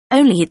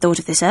only he'd thought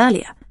of this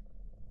earlier.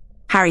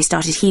 Harry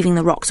started heaving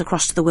the rocks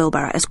across to the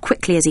wheelbarrow as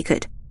quickly as he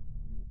could,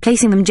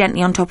 placing them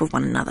gently on top of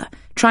one another,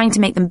 trying to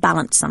make them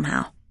balance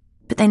somehow.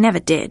 But they never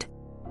did.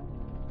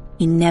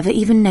 He never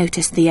even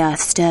noticed the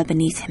earth stir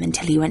beneath him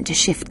until he went to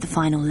shift the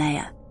final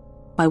layer,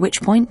 by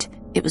which point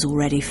it was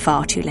already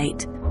far too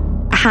late.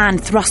 A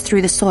hand thrust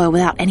through the soil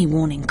without any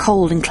warning,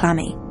 cold and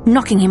clammy,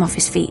 knocking him off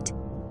his feet,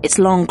 its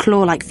long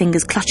claw-like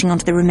fingers clutching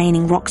onto the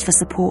remaining rocks for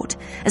support,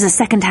 as a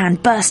second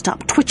hand burst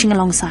up, twitching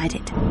alongside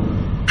it.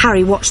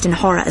 Harry watched in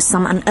horror as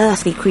some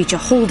unearthly creature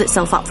hauled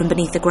itself up from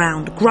beneath the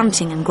ground,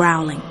 grunting and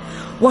growling,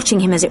 watching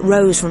him as it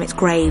rose from its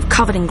grave,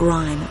 covered in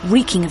grime,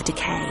 reeking of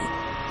decay.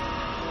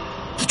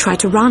 He tried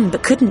to run,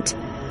 but couldn't.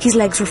 His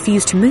legs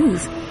refused to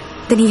move.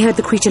 Then he heard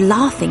the creature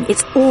laughing,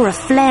 its aura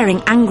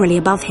flaring angrily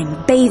above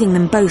him, bathing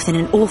them both in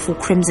an awful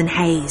crimson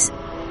haze.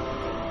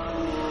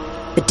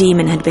 The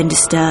demon had been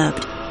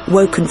disturbed,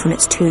 woken from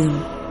its tomb.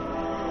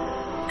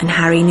 And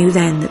Harry knew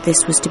then that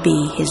this was to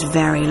be his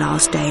very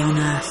last day on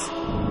Earth.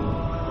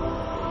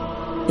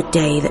 The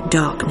day that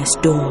darkness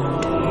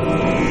dawned.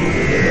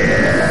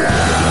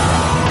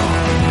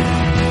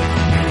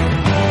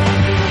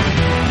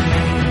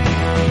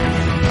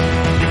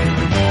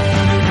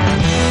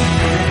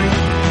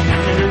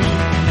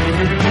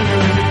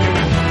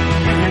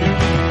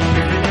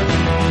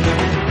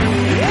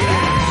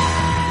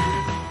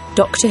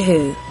 Doctor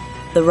Who,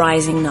 The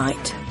Rising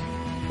Night,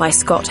 by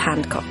Scott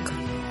Handcock.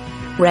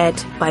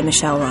 Read by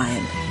Michelle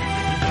Ryan.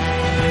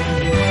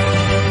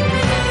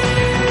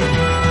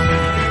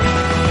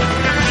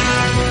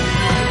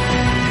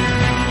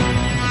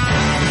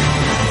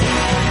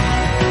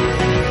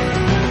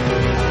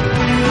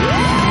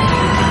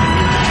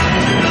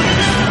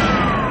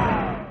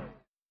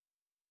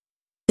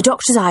 The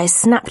Doctor's eyes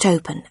snapped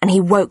open, and he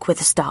woke with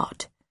a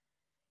start.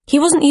 He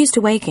wasn't used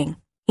to waking.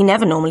 He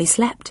never normally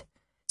slept,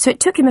 so it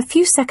took him a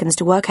few seconds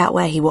to work out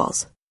where he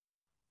was.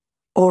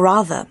 Or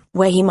rather,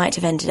 where he might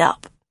have ended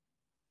up.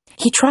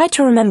 He tried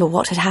to remember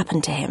what had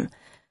happened to him,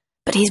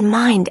 but his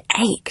mind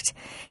ached,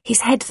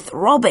 his head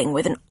throbbing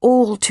with an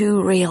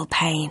all-too-real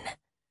pain.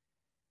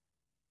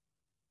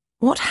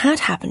 What had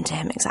happened to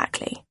him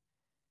exactly?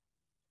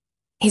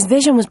 His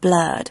vision was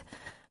blurred,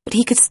 but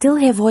he could still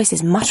hear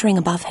voices muttering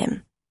above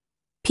him.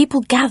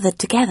 People gathered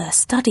together,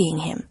 studying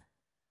him,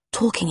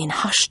 talking in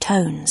hushed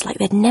tones like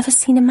they'd never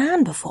seen a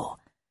man before.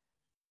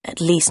 At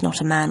least not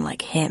a man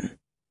like him.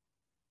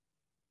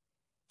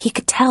 He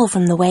could tell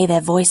from the way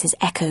their voices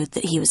echoed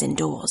that he was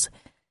indoors,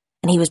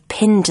 and he was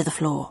pinned to the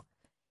floor.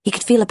 He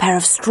could feel a pair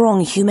of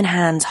strong human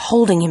hands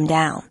holding him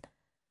down.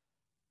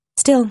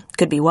 Still,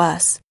 could be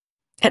worse.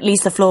 At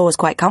least the floor was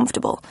quite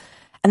comfortable,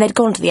 and they'd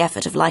gone to the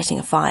effort of lighting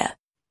a fire.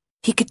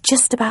 He could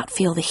just about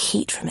feel the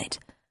heat from it,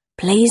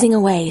 blazing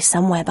away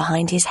somewhere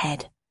behind his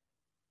head.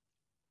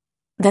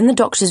 Then the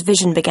Doctor's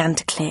vision began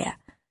to clear,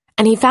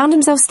 and he found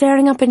himself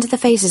staring up into the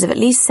faces of at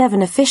least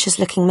 7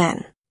 officious-looking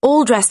men,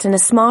 all dressed in a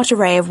smart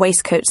array of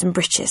waistcoats and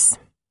breeches.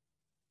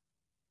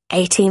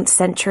 18th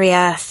century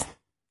Earth,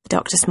 the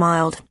Doctor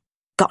smiled.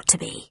 Got to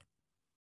be.